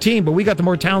talented team, but we got the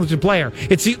more talented player.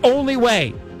 It's the only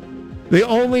way. The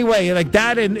only way. Like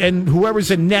that and whoever's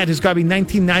in net has got to be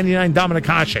 1999 Dominik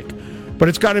Hasek. But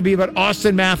it's got to be about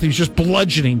Austin Matthews just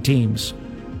bludgeoning teams.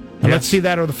 And let's see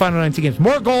that over the final 19 games.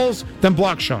 More goals than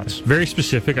block shots. Very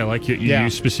specific. I like you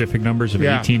use specific numbers of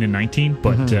 18 and 19.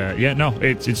 But,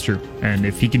 it's true. And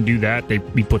if he can do that,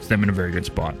 he puts them in a very good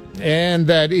spot. And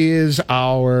that is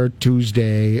our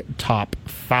Tuesday top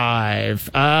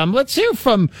 5. Let's hear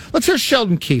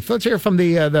Sheldon Keefe. Let's hear from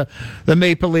the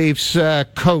Maple Leafs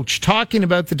coach talking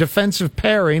about the defensive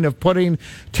pairing of putting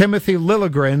Timothy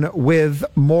Liljegren with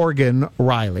Morgan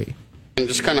Rielly. And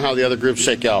just kind of how the other groups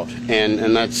shake out,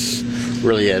 and that's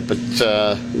really it. But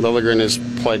Liljegren has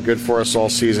played good for us all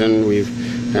season. We've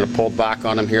kind of pulled back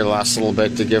on him here the last little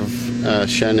bit to give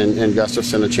Shen and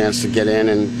Gustafson a chance to get in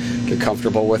and get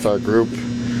comfortable with our group.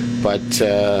 But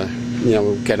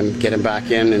we'll get him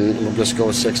back in, and we'll just go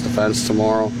with 6 defense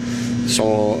tomorrow.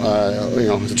 So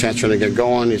it's a chance for him to get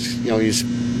going.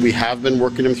 We have been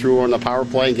working him through on the power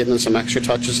play and getting him some extra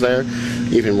touches there,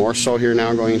 even more so here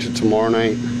now going into tomorrow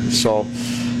night. So,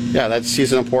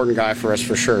 he's an important guy for us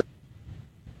for sure.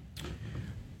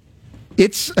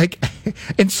 It's like,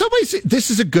 in some ways, this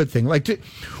is a good thing.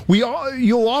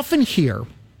 You'll often hear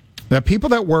that people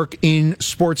that work in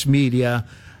sports media,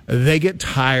 they get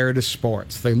tired of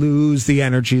sports. They lose the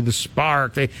energy, the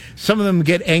spark. Some of them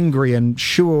get angry and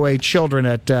shoo away children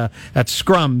at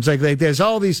scrums. There's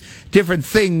all these different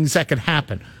things that could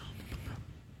happen.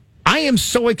 I am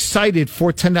so excited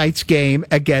for tonight's game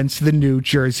against the New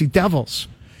Jersey Devils.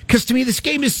 Because to me, this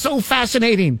game is so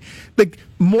fascinating. Like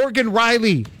Morgan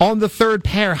Rielly on the third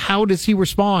pair, how does he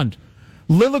respond?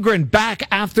 Liljegren back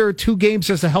after 2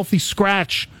 games as a healthy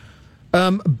scratch.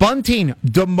 Bunting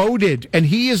demoted, and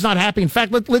he is not happy. In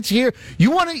fact, let's hear.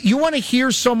 You want to hear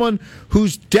someone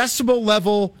whose decibel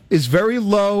level is very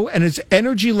low and his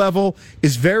energy level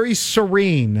is very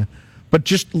serene, but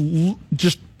just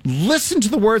listen to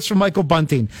the words from Michael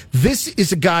Bunting. This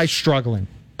is a guy struggling.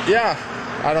 Yeah,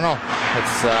 I don't know.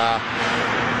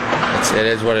 It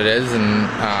is what it is, and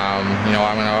I'm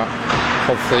gonna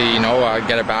hopefully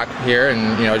get it back here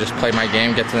and just play my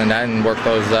game, get to the net, and work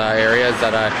those areas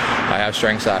that I have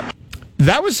strengths at.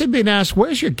 That was him being asked,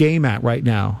 "Where's your game at right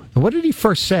now?" And what did he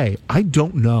first say? I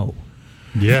don't know.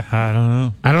 Yeah, I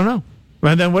don't know.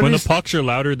 And then when the pucks are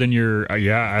louder than your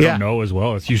I don't know as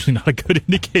well. It's usually not a good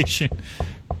indication.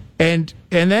 And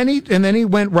then he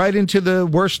went right into the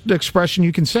worst expression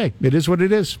you can say. It is what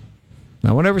it is.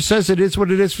 No one ever says it is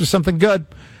what it is for something good.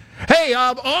 Hey,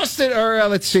 Austin, or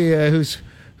let's see, who's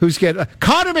Who's getting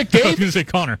Connor McDavid? I was going to say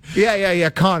Connor. Yeah.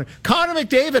 Connor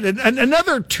McDavid, and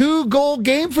another 2-goal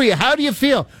game for you. How do you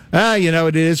feel?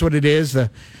 It is what it is. The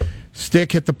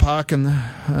stick hit the puck, and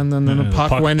then the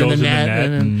puck went in the net,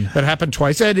 and that happened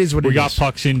twice. It is what it is. We got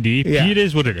pucks in deep. Yeah. It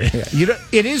is what it is. Yeah.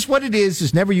 It is what it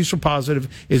is never used for positive,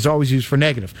 is always used for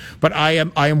negative. But I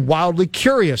am wildly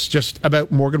curious just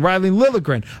about Morgan Riley and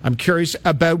Liljegren. I'm curious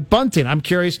about Bunting. I'm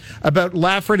curious about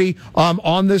Lafferty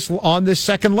on this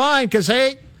second line, because,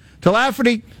 hey, to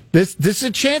Lafferty, this is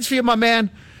a chance for you, my man.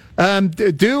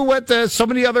 Do what so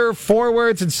many other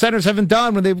forwards and centers haven't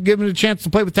done when they've given a chance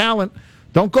to play with talent.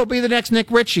 Don't go be the next Nick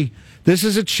Ritchie. This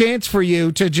is a chance for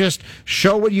you to just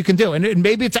show what you can do. And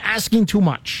maybe it's asking too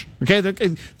much. Okay,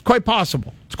 it's quite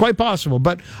possible. It's quite possible.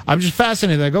 But I'm just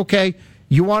fascinated. Like, okay,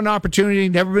 you want an opportunity,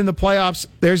 never been in the playoffs.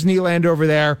 There's Nylander over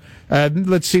there.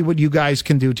 Let's see what you guys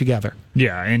can do together.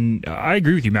 Yeah, and I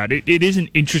agree with you, Matt. It is an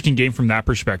interesting game from that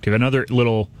perspective. Another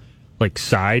little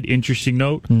side interesting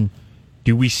note.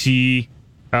 Do we see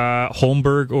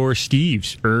Holmberg or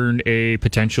Steves earn a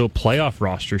potential playoff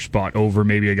roster spot over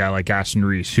maybe a guy like Aston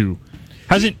Reese, who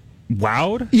hasn't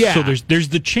wowed? Yeah. So there's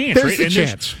the chance, there's right? The and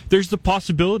chance. There's the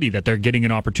possibility that they're getting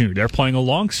an opportunity. They're playing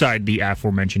alongside the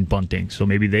aforementioned Bunting, so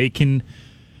maybe they can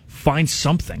find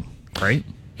something, right?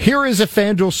 Here is a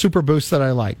FanDuel Super Boost that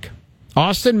I like.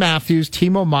 Austin Matthews,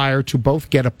 Timo Meier to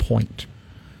both get a point.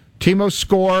 Timo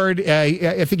scored,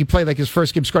 I think he played his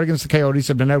first game, scored against the Coyotes,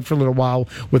 had been out for a little while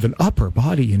with an upper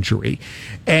body injury.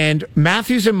 And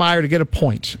Matthews and Meier to get a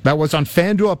point. That was on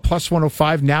FanDuel at plus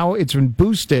 105. Now it's been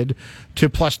boosted to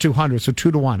plus 200, so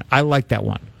 2-1. I like that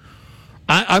one.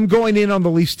 I'm going in on the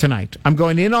Leafs tonight. I'm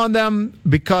going in on them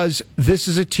because this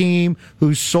is a team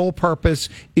whose sole purpose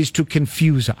is to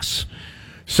confuse us.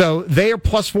 So they are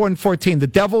plus 414. The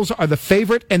Devils are the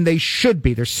favorite, and they should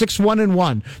be. They're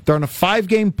 6-1-1. They're on a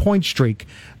 5-game point streak.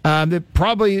 They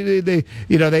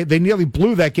nearly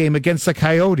blew that game against the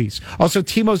Coyotes. Also,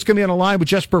 Timo's going to be on a line with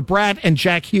Jesper Bratt and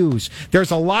Jack Hughes.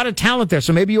 There's a lot of talent there,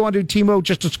 so maybe you want to do Timo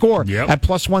just to score at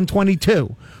plus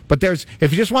 122. But if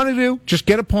you just want to do, just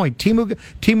get a point.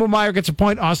 Timo Meier gets a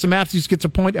point. Austin Matthews gets a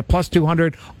point at plus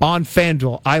 200 on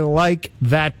FanDuel. I like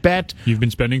that bet. You've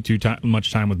been spending too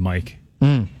much time with Mike.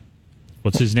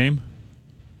 What's his name?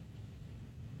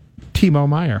 Timo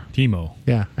Meier. Timo.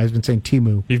 Yeah, I've been saying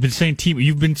Timu. You've been saying Timu.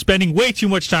 You've been spending way too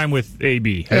much time with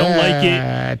AB. I don't like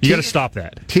it. You got to stop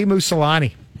that. Timu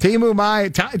Solani. Timu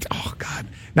Meier. Oh, God.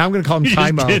 Now I'm going to call him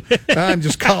Timo. I'm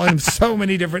just calling him so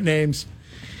many different names.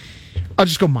 I'll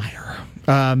just go Meier.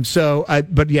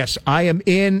 But yes, I am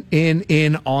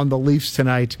in on the Leafs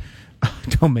tonight.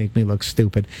 Don't make me look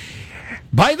stupid.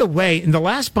 By the way, in the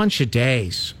last bunch of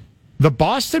days, the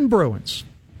Boston Bruins,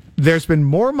 there's been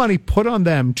more money put on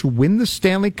them to win the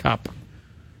Stanley Cup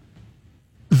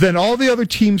than all the other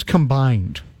teams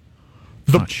combined.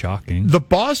 Not shocking. The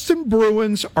Boston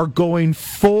Bruins are going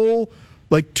full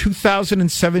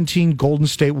 2017 Golden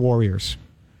State Warriors.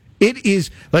 It is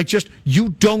you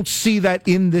don't see that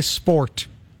in this sport.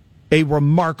 A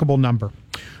remarkable number.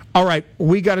 All right,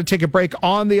 we got to take a break.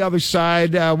 On the other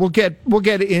side, we'll get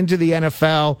into the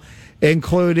NFL,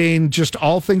 including just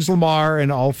all things Lamar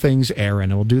and all things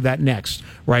Aaron. And we'll do that next,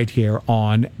 right here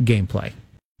on Gameplay.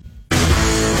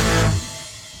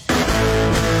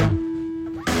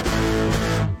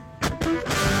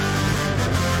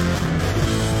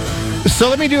 So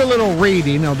let me do a little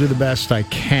reading. I'll do the best I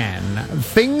can.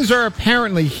 Things are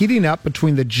apparently heating up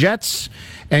between the Jets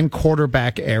and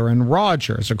quarterback Aaron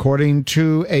Rodgers. According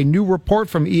to a new report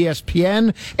from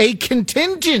ESPN, a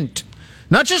contingent,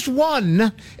 not just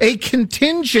one, a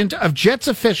contingent of Jets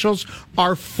officials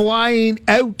are flying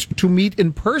out to meet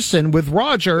in person with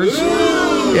Rodgers.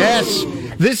 Yes.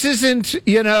 This isn't,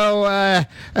 the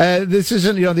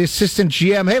assistant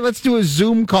GM. Hey, let's do a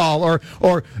Zoom call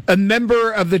or a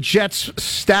member of the Jets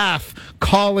staff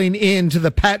calling in to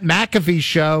the Pat McAfee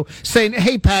show saying,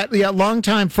 hey, Pat, long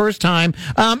time, first time.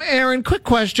 Aaron, quick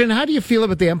question. How do you feel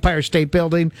about the Empire State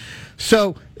Building?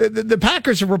 So the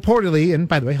Packers are reportedly, and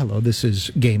by the way, hello, this is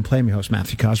Gameplay. I'm your host,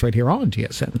 Matthew Cos, right here on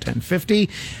TSN 1050.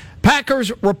 Packers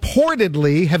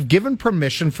reportedly have given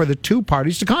permission for the two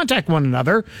parties to contact one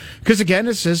another. Because, again,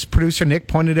 as producer Nick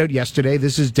pointed out yesterday,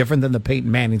 this is different than the Peyton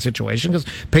Manning situation. Because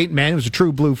Peyton Manning was a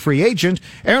true blue free agent.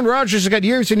 Aaron Rodgers has got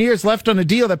years and years left on a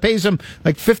deal that pays him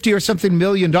 $50 or something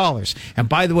million. And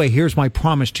by the way, here's my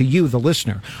promise to you, the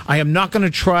listener. I am not going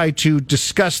to try to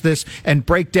discuss this and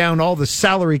break down all the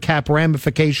salary cap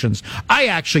ramifications. I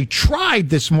actually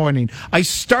tried this morning. I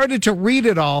started to read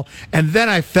it all, and then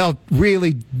I felt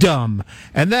really dumb. dumb.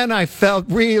 And then I felt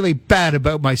really bad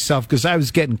about myself because I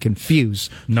was getting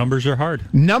confused. Numbers are hard.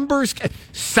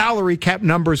 Salary cap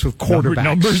numbers with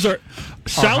quarterbacks.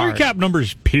 Salary cap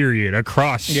numbers, period,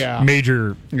 across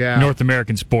major North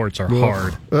American sports are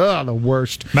hard. Oh, the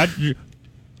worst.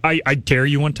 I dare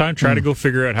you one time, try to go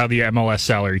figure out how the MLS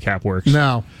salary cap works.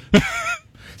 No.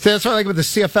 So that's what I like with the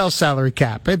CFL salary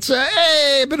cap. It's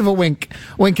a bit of a wink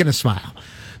and a smile.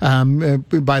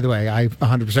 By the way, I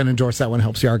 100% endorse that one.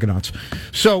 Helps the Argonauts.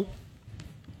 So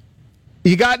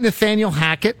you got Nathaniel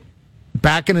Hackett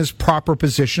back in his proper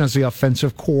position as the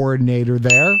offensive coordinator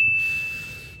there.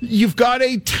 You've got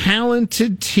a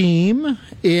talented team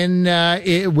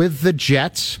with the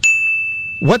Jets.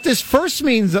 What this first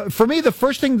means, for me, the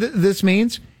first thing this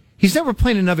means, he's never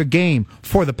playing another game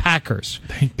for the Packers.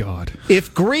 Thank God.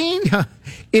 If Green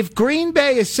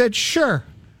Bay has said, sure,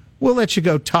 we'll let you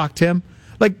go talk to him.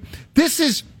 Like, this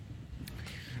is,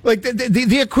 like,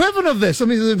 the equivalent of this. Let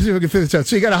me see if I can figure this out.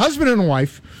 So you got a husband and a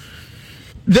wife.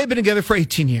 They've been together for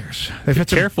 18 years. Be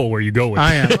careful where you go with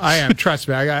this. I am. Trust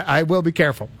me. I will be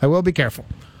careful. I'm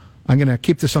going to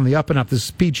keep this on the up and up. This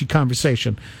is PG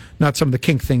conversation, not some of the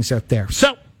kink things out there.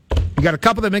 So, you got a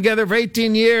couple that have been together for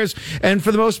 18 years, and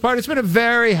for the most part, it's been a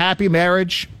very happy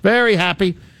marriage. Very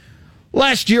happy.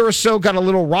 Last year or so got a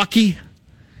little rocky.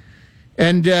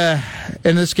 And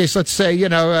in this case, let's say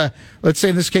in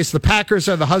this case, the Packers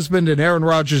are the husband and Aaron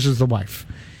Rodgers is the wife.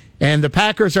 And the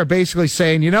Packers are basically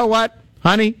saying, you know what,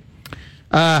 honey,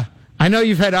 I know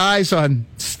you've had eyes on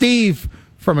Steve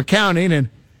from accounting, and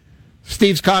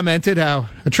Steve's commented how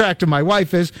attractive my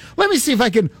wife is. Let me see if I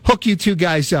can hook you two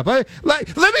guys up. Let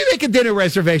me make a dinner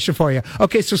reservation for you.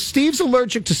 Okay, so Steve's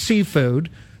allergic to seafood,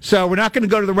 so we're not going to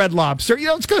go to the Red Lobster.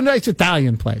 Let's go to a nice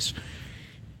Italian place.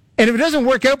 And if it doesn't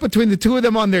work out between the two of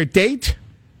them on their date,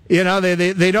 they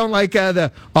don't like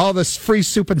all this free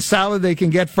soup and salad they can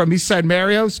get from Eastside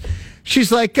Mario's,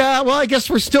 she's like, well, I guess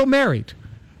we're still married.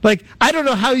 Like, I don't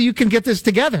know how you can get this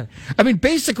together. I mean,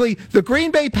 basically, the Green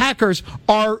Bay Packers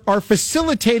are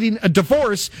facilitating a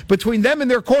divorce between them and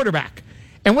their quarterback.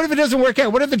 And what if it doesn't work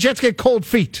out? What if the Jets get cold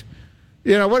feet?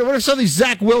 What if suddenly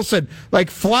Zach Wilson,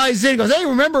 flies in and goes, hey,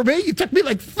 remember me? You took me,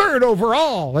 third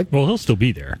overall. Well, he'll still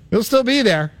be there. He'll still be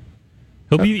there.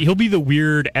 He'll be the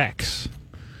weird ex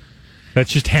that's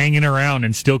just hanging around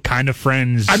and still kind of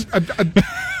friends.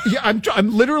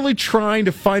 I'm literally trying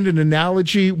to find an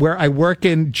analogy where I work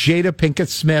in Jada Pinkett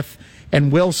Smith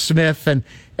and Will Smith and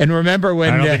remember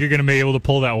when I don't think you're going to be able to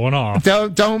pull that one off.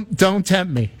 Don't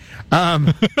tempt me,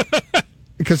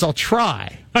 because I'll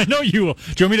try. I know you will.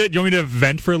 Do you want me to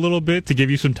vent for a little bit to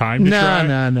give you some time to try?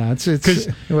 No. It's because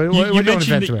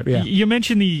you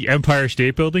mentioned the Empire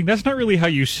State Building. That's not really how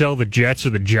you sell the Jets or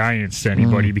the Giants to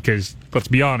anybody because let's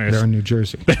be honest, they're in New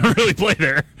Jersey. They don't really play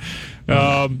there.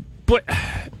 But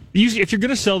usually, if you're going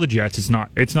to sell the Jets, it's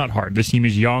not hard. This team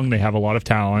is young. They have a lot of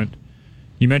talent.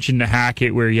 You mentioned the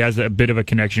Hackett, where he has a bit of a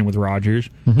connection with Rodgers.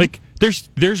 Mm-hmm.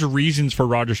 There's reasons for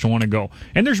Rodgers to want to go,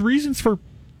 and there's reasons for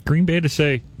Green Bay to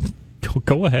say,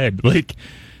 go ahead.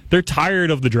 They're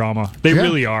tired of the drama. They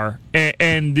really are.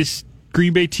 And this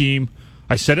Green Bay team,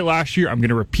 I said it last year. I'm going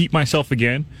to repeat myself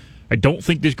again. I don't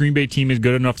think this Green Bay team is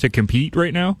good enough to compete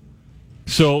right now.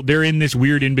 So they're in this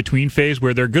weird in-between phase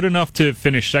where they're good enough to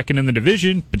finish second in the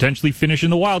division, potentially finish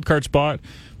in the wild card spot,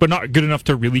 but not good enough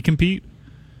to really compete.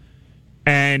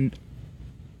 And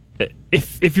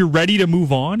if you're ready to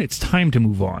move on, it's time to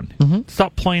move on. Mm-hmm.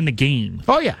 Stop playing the game.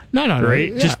 Oh, yeah. No.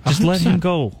 Right? Yeah, just let him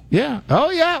go. Yeah.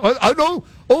 Oh, yeah.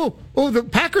 The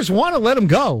Packers want to let him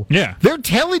go. Yeah. They're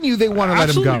telling you they want to let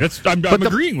him go. I'm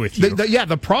agreeing with you.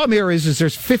 The problem here is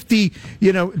there's 50,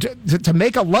 to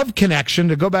make a love connection,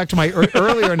 to go back to my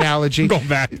earlier analogy. Go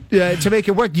back. To make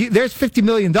it work, there's $50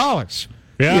 million.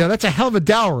 Yeah. That's a hell of a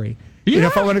dowry. Yeah.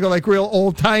 If I want to go real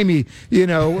old-timey,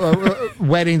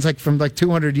 weddings from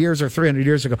 200 years or 300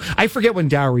 years ago. I forget when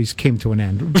dowries came to an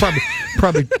end.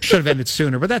 Probably should have ended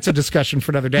sooner, but that's a discussion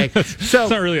for another day. So it's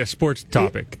not really a sports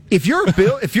topic. If you're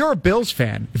a Bills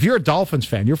fan, if you're a Dolphins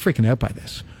fan, you're freaking out by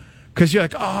this. Because you're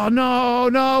like, oh,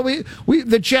 no, we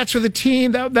the Jets are the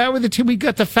team, that were the team we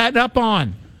got to fatten up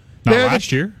on. Not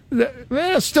last year.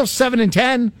 Still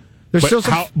 7-10.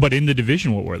 But in the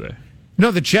division, what were they? No,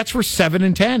 the Jets were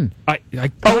 7-10.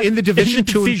 In the division,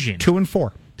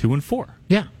 2-4. 2-4.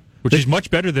 Yeah, which is much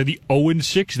better than the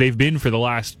 0-6 they've been for the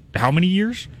last how many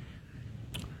years?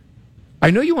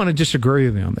 I know you want to disagree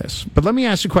with me on this, but let me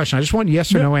ask you a question. I just want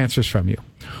yes or no answers from you.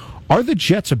 Are the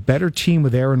Jets a better team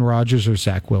with Aaron Rodgers or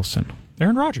Zach Wilson?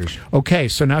 Aaron Rodgers. Okay,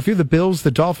 so now if you're the Bills,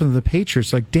 the Dolphins, the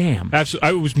Patriots, like, damn. Absolutely.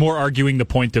 I was more arguing the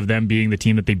point of them being the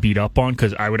team that they beat up on,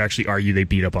 because I would actually argue they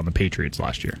beat up on the Patriots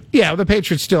last year. Yeah, the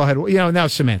Patriots still had, now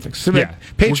semantics.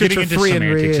 Patriots are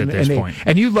 3-3 at this point.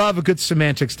 And you love a good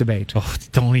semantics debate. Oh,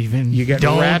 don't even. You get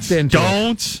wrapped into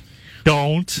it.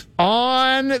 Don't.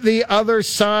 On the other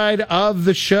side of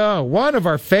the show, one of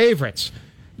our favorites,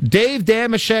 Dave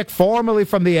Dameshek, formerly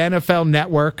from the NFL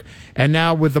Network, and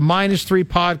now with the -3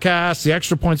 podcast, the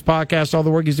Extra Points podcast, all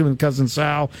the work he's doing with Cousin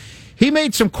Sal. He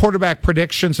made some quarterback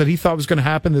predictions that he thought was going to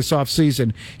happen this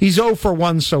offseason. He's 0 for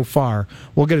 1 so far.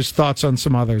 We'll get his thoughts on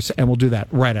some others, and we'll do that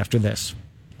right after this.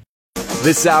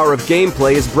 This hour of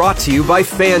gameplay is brought to you by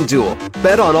FanDuel.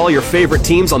 Bet on all your favorite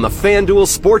teams on the FanDuel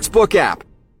Sportsbook app.